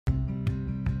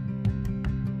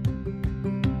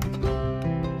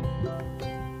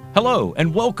Hello,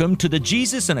 and welcome to the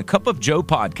Jesus and a Cup of Joe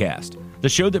podcast, the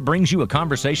show that brings you a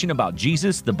conversation about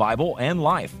Jesus, the Bible, and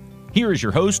life. Here is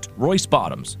your host, Royce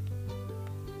Bottoms.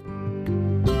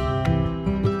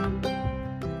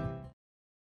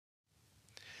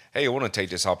 Hey, I want to take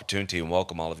this opportunity and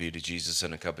welcome all of you to Jesus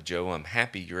and a Cup of Joe. I'm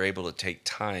happy you're able to take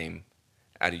time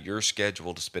out of your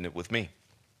schedule to spend it with me.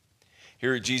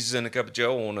 Here at Jesus and a Cup of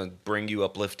Joe, I want to bring you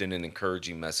uplifting and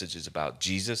encouraging messages about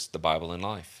Jesus, the Bible, and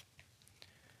life.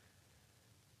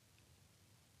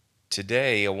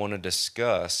 Today, I want to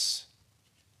discuss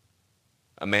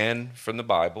a man from the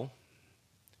Bible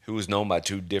who was known by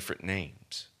two different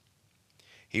names.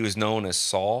 He was known as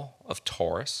Saul of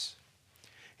Tarsus,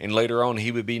 and later on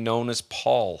he would be known as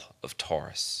Paul of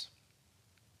Tarsus.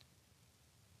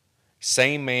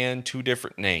 Same man, two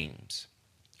different names.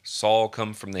 Saul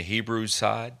come from the Hebrew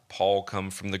side, Paul come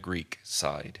from the Greek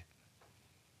side.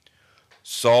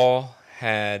 Saul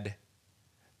had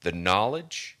the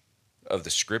knowledge of the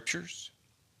scriptures,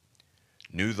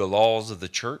 knew the laws of the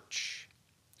church,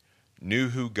 knew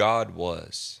who God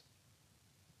was.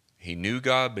 He knew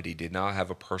God, but he did not have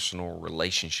a personal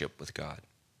relationship with God.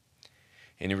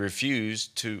 And he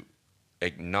refused to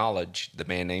acknowledge the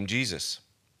man named Jesus.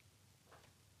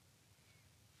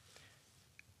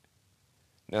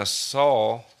 Now,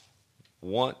 Saul,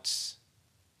 once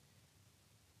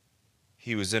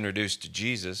he was introduced to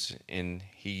Jesus and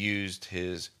he used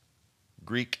his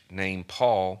Greek name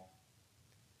Paul,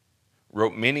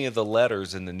 wrote many of the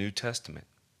letters in the New Testament.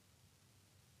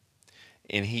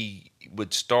 And he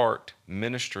would start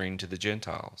ministering to the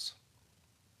Gentiles.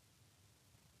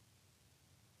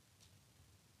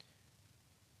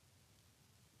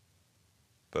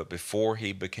 But before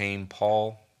he became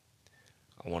Paul,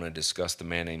 I want to discuss the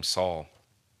man named Saul,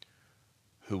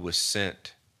 who was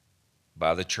sent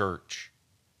by the church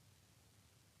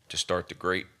to start the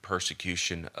great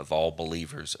persecution of all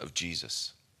believers of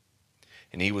Jesus.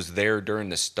 And he was there during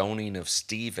the stoning of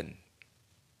Stephen.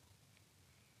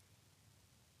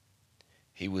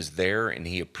 He was there and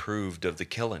he approved of the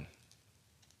killing.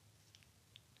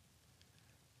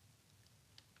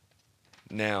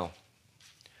 Now,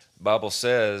 the Bible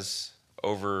says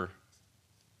over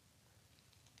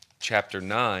chapter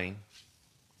 9,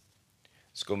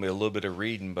 it's going to be a little bit of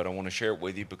reading, but I want to share it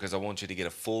with you because I want you to get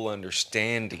a full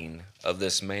understanding of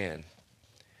this man. It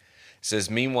says,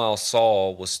 meanwhile,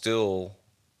 Saul was still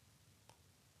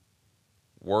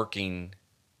working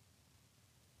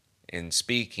and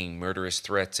speaking murderous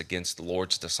threats against the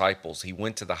Lord's disciples. He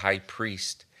went to the high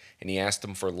priest and he asked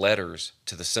him for letters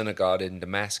to the synagogue in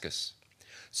Damascus,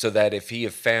 so that if he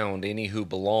have found any who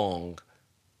belong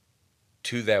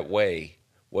to that way,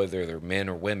 whether they're men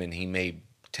or women, he may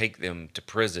take them to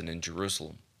prison in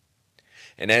Jerusalem.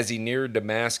 And as he neared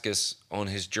Damascus on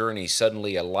his journey,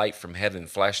 suddenly a light from heaven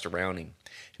flashed around him,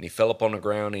 and he fell upon the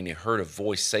ground, and he heard a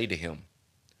voice say to him,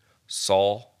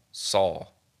 Saul,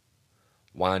 Saul,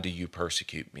 why do you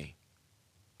persecute me?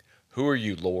 Who are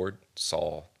you, Lord?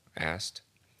 Saul asked.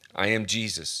 I am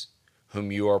Jesus,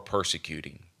 whom you are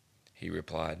persecuting, he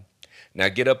replied. Now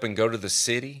get up and go to the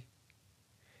city,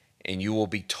 and you will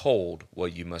be told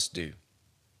what you must do.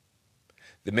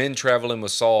 The men traveling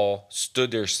with Saul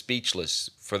stood there speechless,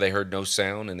 for they heard no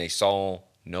sound, and they saw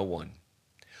no one.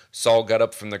 Saul got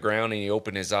up from the ground, and he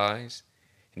opened his eyes,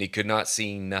 and he could not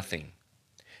see nothing.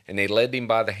 And they led him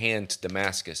by the hand to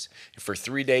Damascus. And for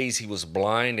 3 days he was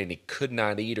blind, and he could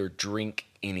not eat or drink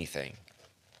anything.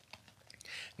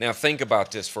 Now think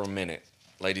about this for a minute,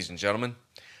 ladies and gentlemen.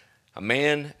 A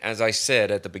man, as I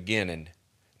said at the beginning,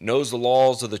 knows the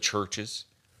laws of the churches,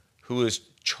 who is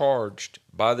charged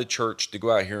by the church to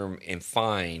go out here and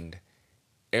find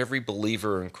every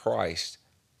believer in Christ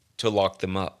to lock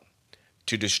them up,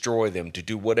 to destroy them, to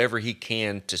do whatever he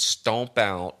can to stomp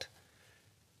out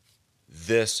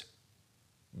this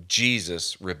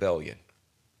Jesus rebellion.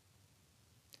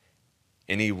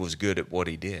 And he was good at what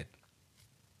he did.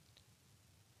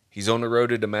 He's on the road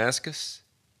to Damascus.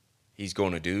 He's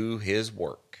going to do his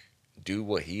work, do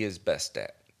what he is best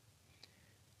at.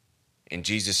 And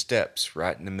Jesus steps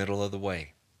right in the middle of the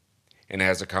way and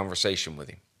has a conversation with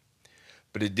him.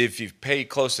 But if you pay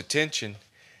close attention,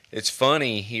 it's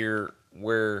funny here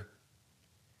where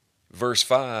verse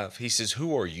 5, he says,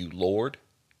 who are you, Lord?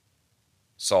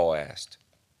 Saul asked.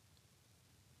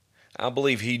 I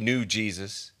believe he knew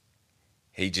Jesus.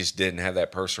 He just didn't have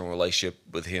that personal relationship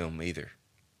with him either.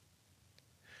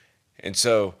 And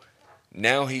so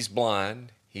now he's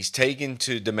blind. He's taken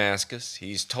to Damascus.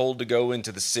 He's told to go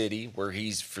into the city where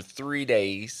he's for 3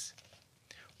 days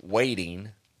waiting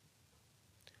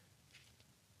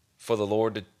for the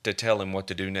Lord to tell him what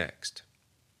to do next.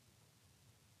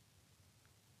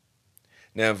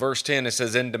 Now in verse 10 it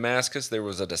says, in Damascus there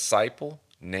was a disciple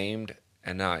named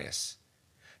Ananias.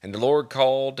 And the Lord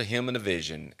called to him in a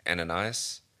vision,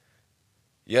 Ananias?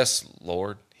 Yes,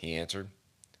 Lord, he answered.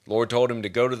 The Lord told him to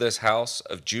go to this house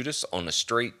of Judas on a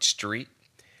straight street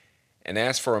and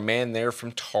ask for a man there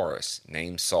from Tarsus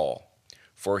named Saul,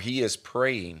 for he is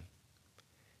praying.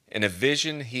 In a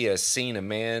vision he has seen a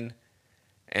man,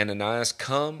 Ananias,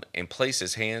 come and place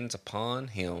his hands upon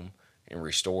him and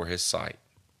restore his sight.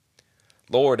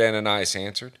 Lord, Ananias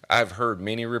answered, I have heard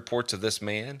many reports of this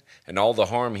man and all the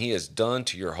harm he has done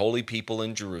to your holy people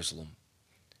in Jerusalem,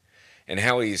 and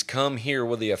how he has come here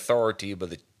with the authority of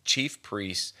the chief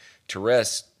priests to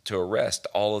arrest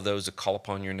all of those that call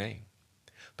upon your name.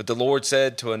 But the Lord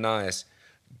said to Ananias,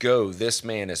 go, this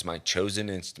man is my chosen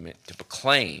instrument to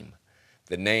proclaim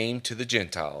the name to the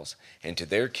Gentiles and to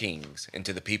their kings and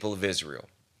to the people of Israel.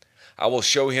 I will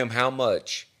show him how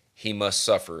much he must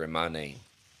suffer in my name.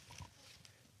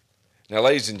 Now,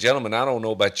 ladies and gentlemen, I don't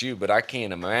know about you, but I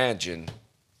can't imagine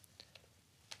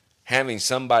having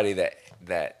somebody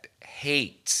that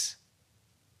hates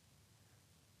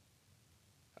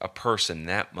a person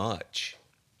that much,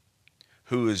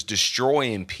 who is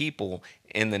destroying people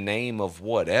in the name of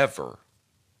whatever.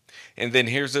 And then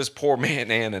here's this poor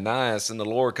man, Ananias, and the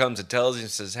Lord comes and tells him,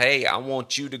 says, hey, I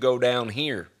want you to go down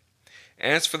here.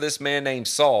 As for this man named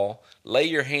Saul, lay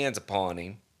your hands upon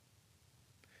him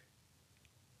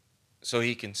so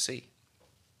he can see.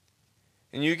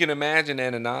 And you can imagine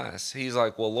Ananias. He's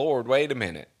like, well, Lord, wait a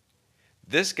minute.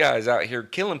 This guy's out here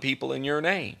killing people in your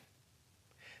name.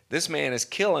 This man is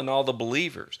killing all the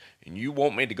believers. And you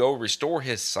want me to go restore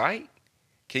his sight?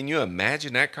 Can you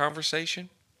imagine that conversation?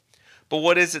 But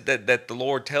what is it that the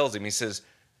Lord tells him? He says,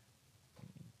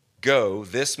 go,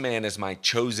 this man is my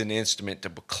chosen instrument to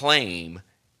proclaim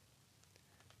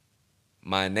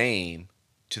my name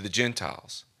to the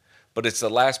Gentiles. But it's the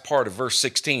last part of verse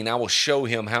 16. I will show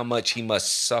him how much he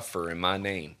must suffer in my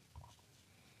name.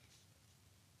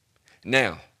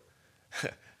 Now,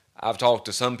 I've talked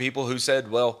to some people who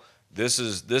said, well, this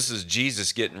is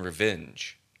Jesus getting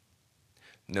revenge.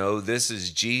 No, this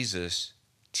is Jesus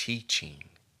teaching.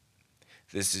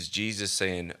 This is Jesus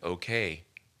saying, okay,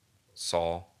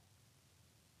 Saul,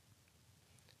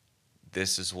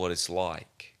 this is what it's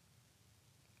like.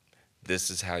 This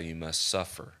is how you must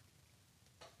suffer.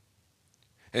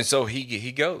 And so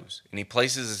he goes and he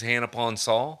places his hand upon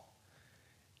Saul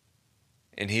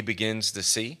and he begins to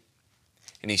see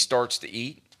and he starts to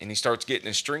eat and he starts getting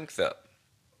his strength up.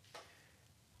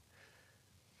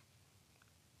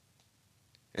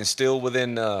 And still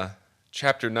within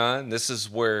chapter 9, this is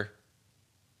where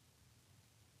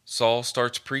Saul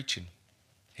starts preaching.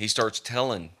 He starts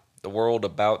telling the world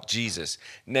about Jesus.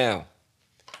 Now,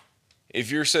 if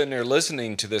you're sitting there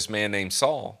listening to this man named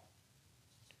Saul,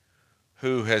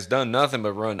 who has done nothing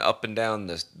but run up and down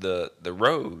the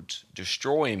roads,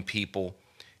 destroying people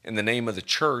in the name of the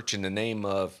church, in the name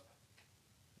of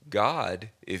God,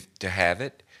 if to have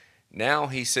it. Now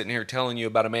he's sitting here telling you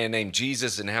about a man named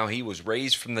Jesus and how he was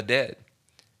raised from the dead.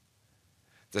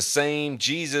 The same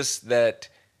Jesus that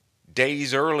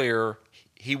days earlier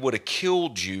he would have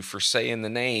killed you for saying the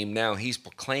name, now he's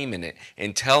proclaiming it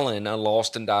and telling a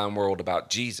lost and dying world about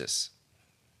Jesus.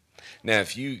 Now,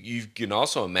 if you can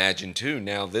also imagine too,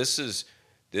 now this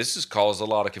has caused a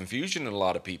lot of confusion in a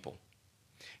lot of people.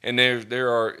 And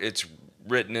it's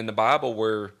written in the Bible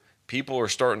where people are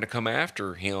starting to come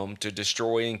after him to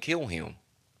destroy and kill him.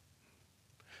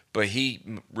 But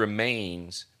he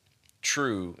remains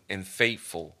true and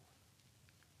faithful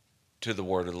to the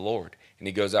word of the Lord. And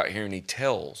he goes out here and he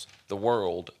tells the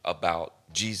world about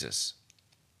Jesus.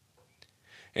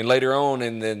 And later on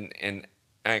in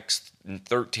Acts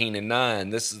 13 and 9,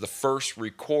 this is the first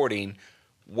recording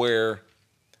where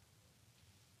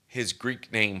his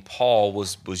Greek name Paul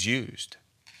was used.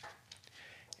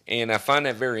 And I find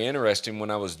that very interesting.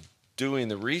 When I was doing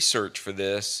the research for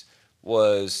this,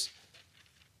 was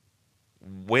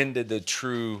when did the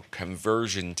true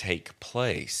conversion take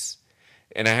place?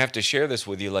 And I have to share this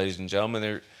with you, ladies and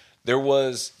gentlemen. There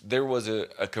was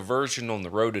a conversion on the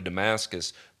road to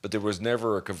Damascus, but there was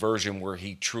never a conversion where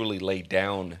he truly laid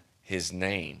down his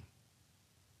name.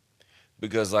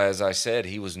 Because as I said,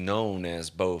 he was known as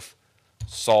both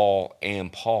Saul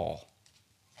and Paul.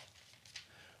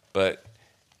 But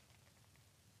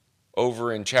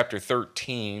over in chapter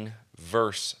 13,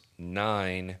 verse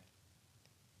 9,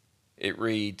 it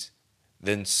reads,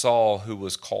 then Saul, who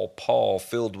was called Paul,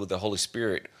 filled with the Holy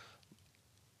Spirit,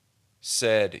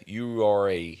 said, you are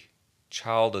a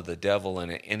child of the devil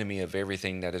and an enemy of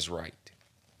everything that is right.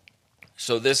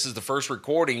 So this is the first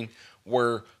recording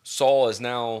where Saul is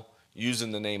now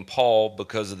using the name Paul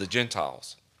because of the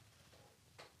Gentiles.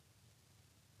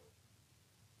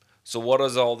 So what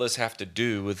does all this have to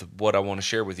do with what I want to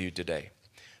share with you today?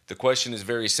 The question is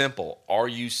very simple. Are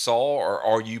you Saul or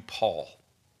are you Paul?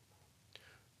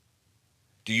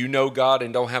 Do you know God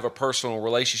and don't have a personal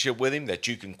relationship with him that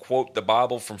you can quote the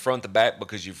Bible from front to back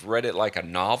because you've read it like a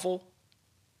novel?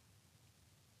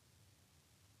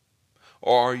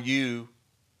 Or are you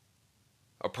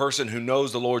a person who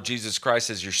knows the Lord Jesus Christ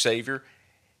as your Savior,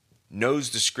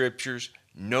 knows the Scriptures,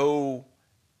 know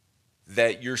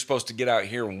that you're supposed to get out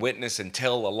here and witness and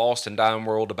tell a lost and dying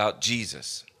world about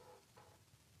Jesus?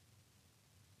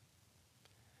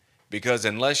 Because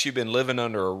unless you've been living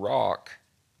under a rock,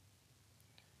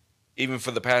 even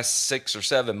for the past 6 or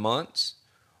 7 months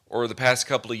or the past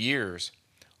couple of years,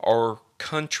 our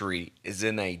country is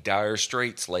in a dire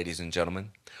straits, ladies and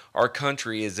gentlemen. Our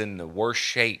country is in the worst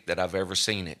shape that I've ever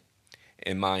seen it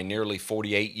in my nearly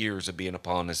 48 years of being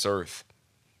upon this earth.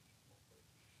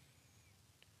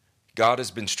 God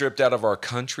has been stripped out of our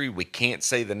country. We can't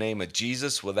say the name of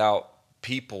Jesus without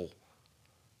people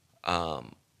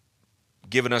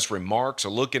giving us remarks or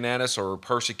looking at us or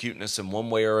persecuting us in one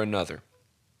way or another.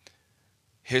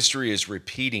 History is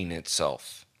repeating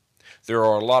itself. There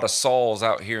are a lot of Sauls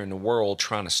out here in the world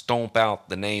trying to stomp out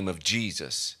the name of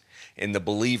Jesus and the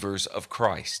believers of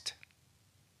Christ.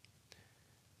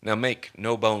 Now make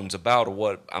no bones about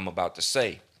what I'm about to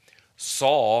say.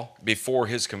 Saul, before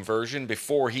his conversion,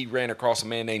 before he ran across a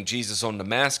man named Jesus on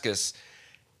Damascus,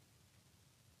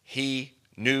 he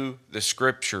knew the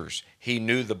Scriptures. He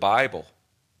knew the Bible.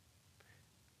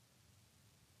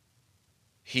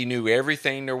 He knew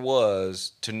everything there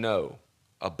was to know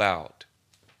about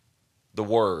the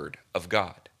Word of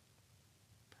God.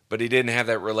 But he didn't have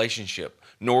that relationship,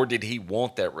 nor did he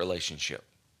want that relationship.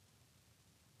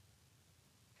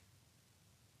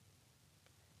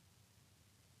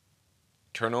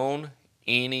 Turn on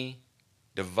any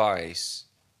device,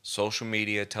 social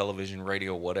media, television,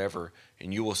 radio, whatever,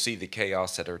 and you will see the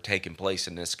chaos that are taking place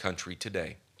in this country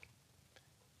today.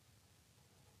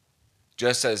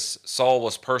 Just as Saul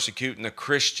was persecuting the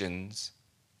Christians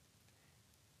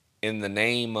in the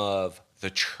name of the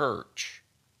church,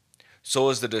 so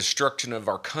is the destruction of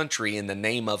our country in the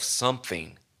name of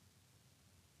something.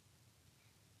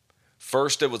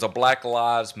 First, it was a Black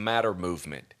Lives Matter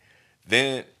movement.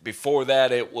 Then, before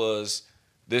that, it was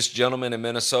this gentleman in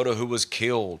Minnesota who was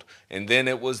killed. And then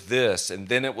it was this, and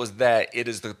then it was that. It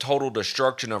is the total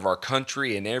destruction of our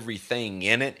country and everything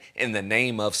in it in the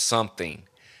name of something.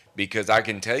 Because I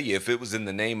can tell you, if it was in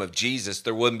the name of Jesus,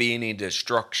 there wouldn't be any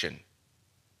destruction.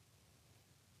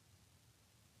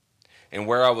 And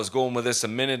where I was going with this a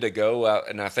minute ago,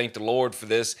 and I thank the Lord for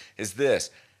this, is this.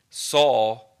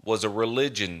 Saul was a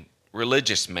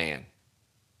religious man.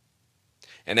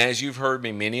 And as you've heard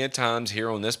me many a times here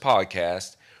on this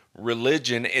podcast,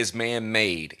 religion is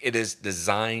man-made. It is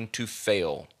designed to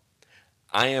fail.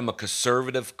 I am a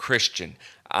conservative Christian.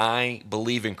 I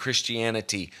believe in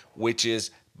Christianity, which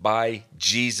is by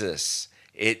Jesus.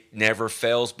 It never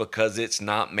fails because it's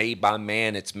not made by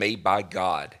man, it's made by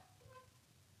God.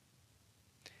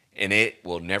 And it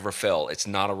will never fail. It's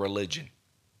not a religion.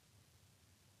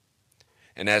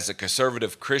 And as a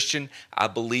conservative Christian, I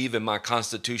believe in my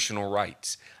constitutional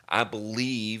rights. I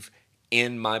believe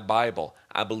in my Bible.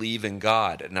 I believe in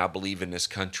God, and I believe in this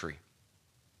country.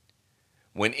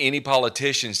 When any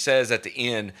politician says at the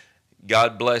end,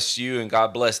 God bless you and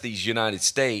God bless these United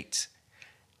States,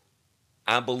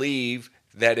 I believe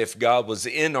that if God was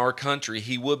in our country,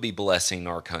 he would be blessing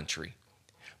our country.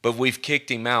 But we've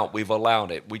kicked him out. We've allowed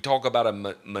it. We talk about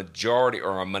a majority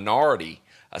or a minority,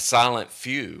 a silent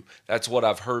few. That's what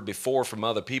I've heard before from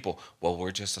other people. Well,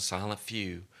 we're just a silent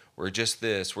few. We're just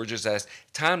this. We're just that.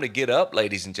 Time to get up,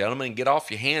 ladies and gentlemen, and get off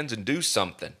your hands and do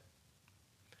something.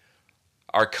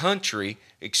 Our country,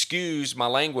 excuse my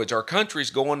language, our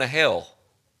country's going to hell.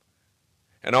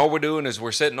 And all we're doing is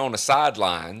we're sitting on the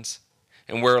sidelines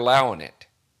and we're allowing it.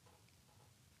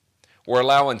 We're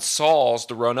allowing Sauls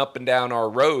to run up and down our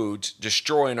roads,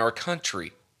 destroying our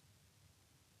country.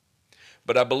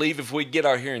 But I believe if we get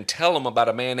out here and tell them about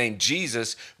a man named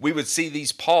Jesus, we would see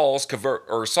these Sauls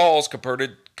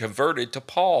converted to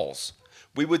Pauls.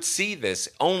 We would see this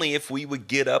only if we would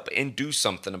get up and do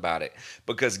something about it.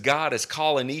 Because God is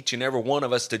calling each and every one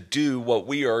of us to do what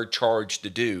we are charged to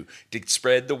do, to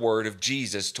spread the word of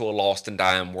Jesus to a lost and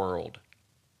dying world.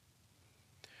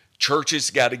 Churches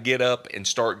got to get up and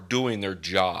start doing their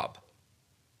job.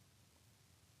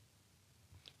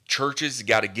 Churches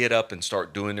got to get up and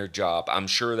start doing their job. I'm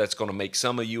sure that's going to make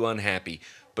some of you unhappy,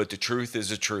 but the truth is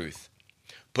the truth.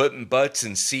 Putting butts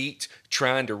in seats,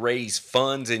 trying to raise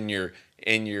funds in your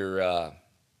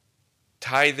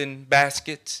tithing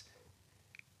baskets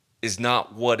is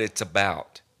not what it's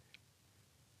about.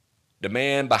 The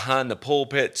man behind the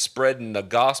pulpit spreading the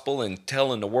gospel and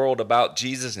telling the world about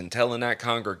Jesus and telling that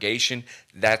congregation,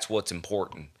 that's what's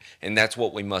important. And that's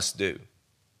what we must do.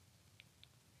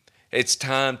 It's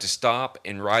time to stop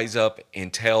and rise up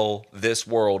and tell this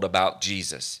world about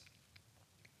Jesus.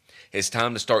 It's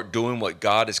time to start doing what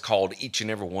God has called each and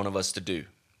every one of us to do.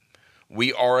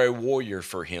 We are a warrior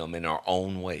for Him in our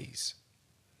own ways.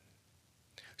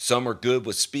 Some are good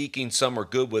with speaking, some are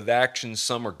good with action,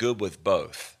 some are good with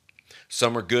both.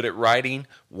 Some are good at writing,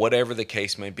 whatever the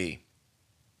case may be.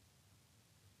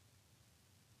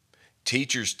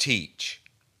 Teachers teach,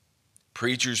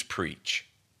 preachers preach.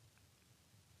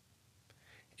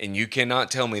 And you cannot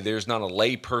tell me there's not a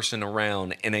lay person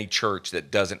around in a church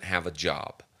that doesn't have a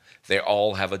job. They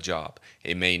all have a job.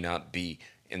 It may not be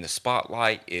in the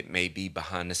spotlight, it may be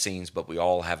behind the scenes, but we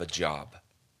all have a job.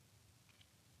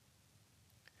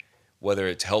 Whether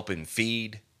it's helping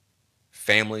feed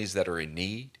families that are in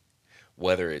need,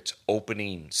 whether it's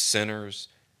opening centers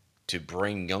to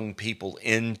bring young people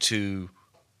into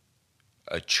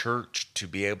a church to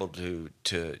be able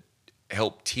to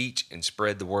help teach and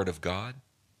spread the word of God,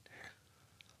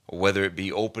 or whether it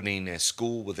be opening a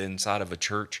school within inside of a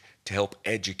church to help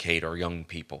educate our young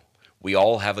people. We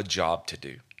all have a job to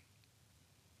do.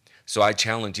 So I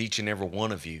challenge each and every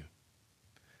one of you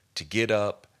to get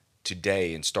up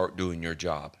today and start doing your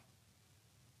job.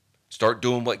 Start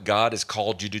doing what God has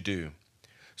called you to do.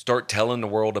 Start telling the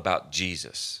world about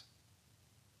Jesus.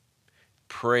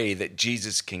 Pray that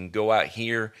Jesus can go out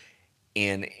here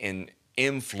and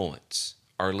influence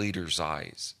our leaders'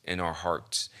 eyes and our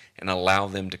hearts and allow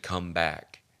them to come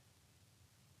back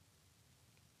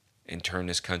and turn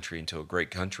this country into a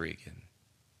great country again.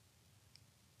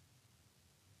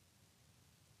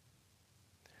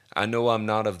 I know I'm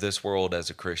not of this world as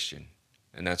a Christian,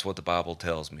 and that's what the Bible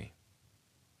tells me.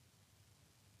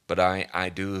 But I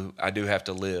do have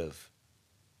to live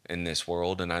in this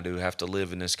world, and I do have to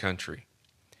live in this country.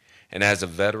 And as a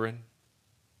veteran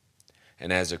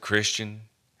and as a Christian,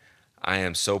 I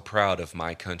am so proud of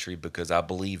my country because I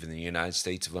believe in the United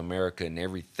States of America and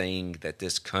everything that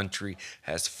this country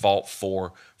has fought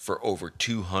for over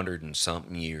 200 and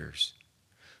something years,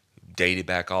 dated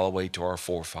back all the way to our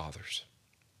forefathers.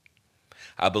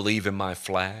 I believe in my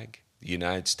flag, the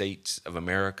United States of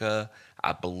America.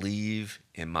 I believe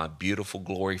in my beautiful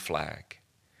glory flag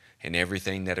and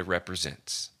everything that it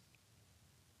represents.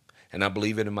 And I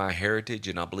believe in my heritage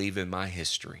and I believe in my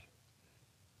history.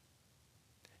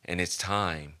 And it's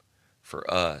time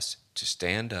for us to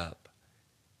stand up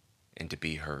and to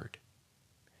be heard.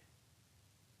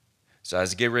 So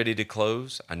as I get ready to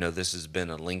close, I know this has been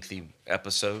a lengthy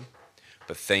episode,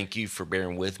 but thank you for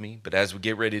bearing with me. But as we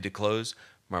get ready to close,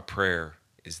 my prayer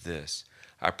is this.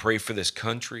 I pray for this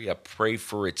country. I pray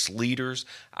for its leaders.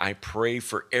 I pray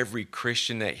for every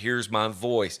Christian that hears my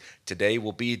voice. Today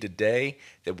will be the day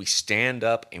that we stand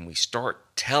up and we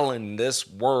start telling this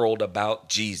world about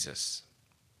Jesus.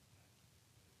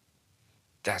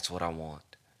 That's what I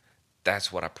want.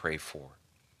 That's what I pray for.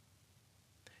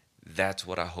 That's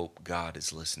what I hope God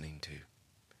is listening to.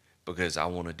 Because I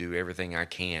want to do everything I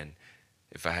can.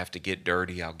 If I have to get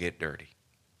dirty, I'll get dirty.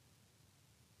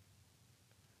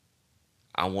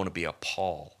 I want to be a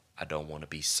Paul. I don't want to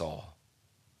be Saul.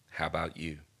 How about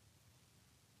you?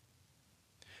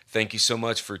 Thank you so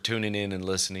much for tuning in and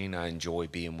listening. I enjoy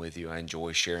being with you. I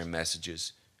enjoy sharing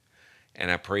messages.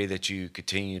 And I pray that you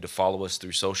continue to follow us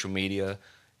through social media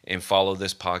and follow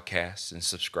this podcast and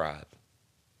subscribe.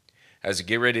 As I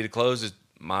get ready to close,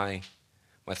 my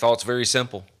thought's very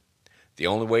simple. The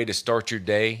only way to start your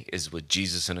day is with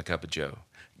Jesus and a cup of Joe.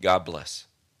 God bless.